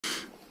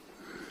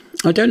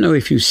I don't know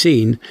if you've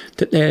seen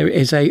that there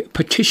is a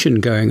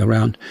petition going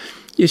around.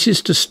 This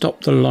is to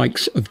stop the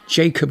likes of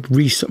Jacob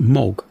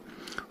Rees-Mogg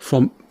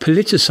from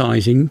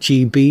politicising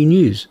GB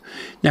News.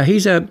 Now,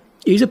 he's a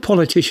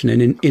politician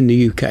in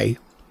the UK.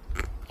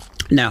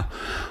 Now,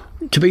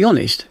 to be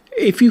honest,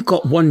 if you've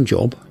got one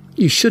job,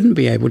 you shouldn't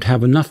be able to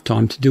have enough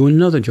time to do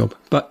another job.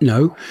 But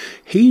no,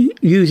 he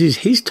uses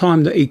his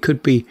time that he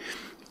could be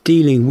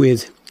dealing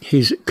with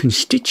his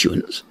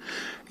constituents.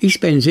 He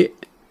spends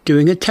it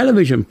doing a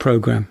television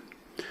programme.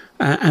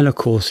 And of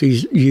course,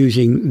 he's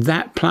using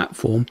that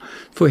platform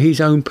for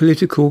his own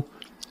political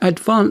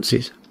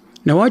advances.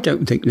 Now, I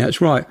don't think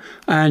that's right.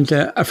 And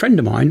a friend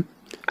of mine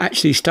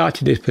actually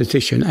started this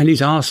petition and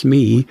he's asked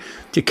me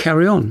to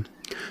carry on.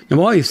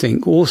 Now, I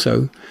think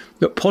also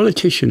that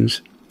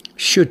politicians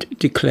should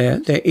declare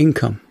their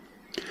income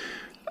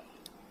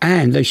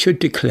and they should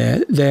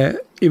declare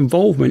their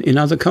involvement in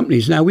other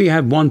companies. Now, we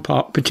had one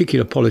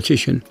particular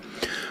politician,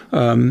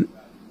 I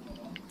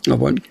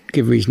won't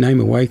give his name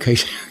away in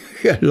case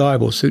a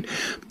libel suit,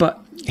 but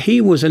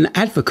he was an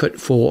advocate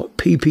for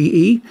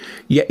PPE,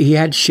 yet he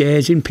had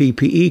shares in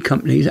PPE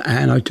companies,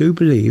 and I do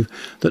believe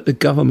that the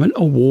government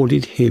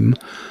awarded him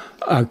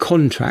a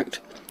contract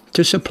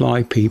to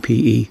supply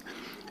PPE.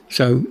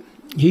 So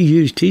he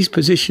used his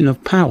position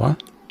of power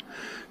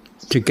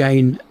to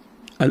gain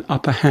an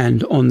upper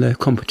hand on the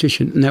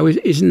competition. Now,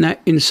 isn't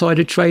that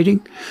insider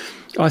trading?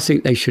 I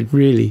think they should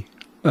really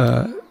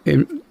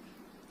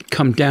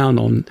come down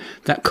on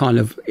that kind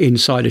of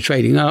insider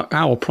trading.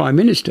 Our Prime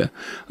Minister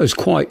has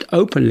quite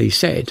openly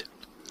said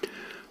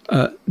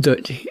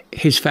that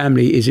his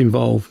family is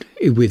involved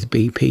with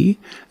BP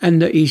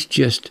and that he's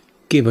just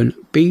given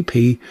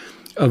BP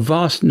a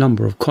vast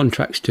number of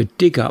contracts to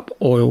dig up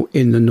oil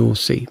in the North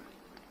Sea.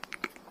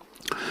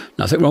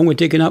 Nothing wrong with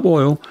digging up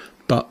oil,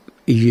 but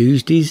he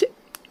used his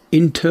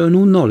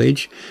internal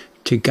knowledge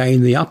to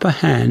gain the upper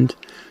hand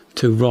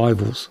to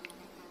rivals.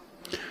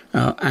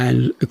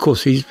 And of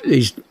course,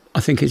 I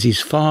think it's his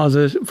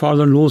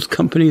father-in-law's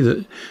company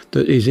that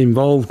is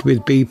involved with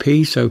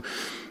BP. So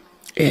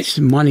it's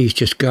money's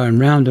just going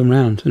round and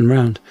round and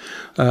round.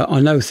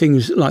 I know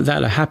things like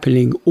that are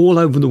happening all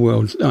over the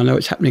world. I know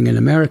it's happening in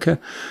America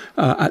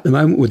at the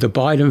moment with the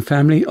Biden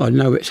family. I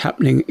know it's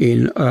happening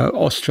in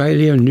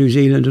Australia and New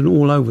Zealand and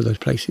all over those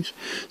places.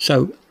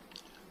 So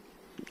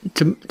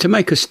to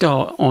make a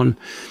start on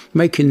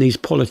making these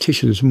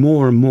politicians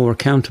more and more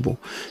accountable,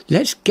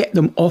 let's get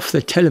them off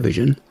the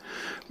television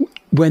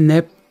when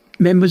they're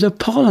members of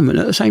parliament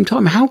at the same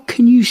time. How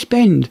can you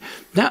spend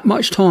that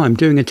much time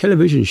doing a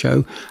television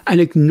show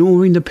and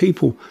ignoring the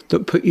people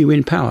that put you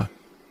in power?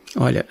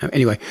 I don't know.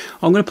 Anyway,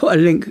 I'm going to put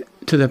a link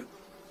to the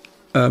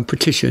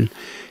petition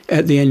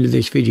at the end of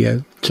this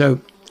video. So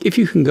if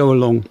you can go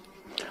along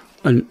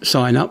and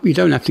sign up, you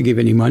don't have to give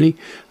any money.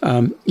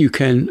 You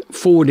can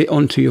forward it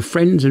on to your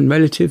friends and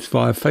relatives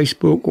via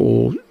Facebook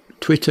or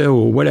Twitter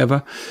or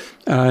whatever.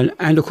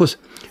 And of course,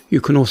 you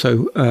can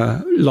also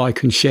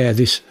like and share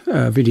this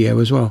video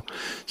as well.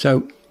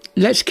 So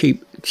let's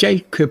keep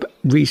Jacob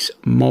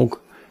Rees-Mogg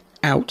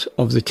out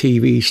of the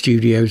TV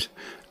studios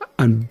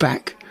and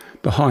back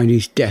behind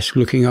his desk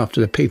looking after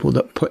the people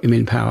that put him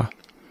in power.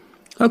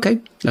 Okay,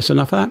 that's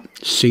enough of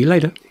that. See you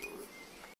later.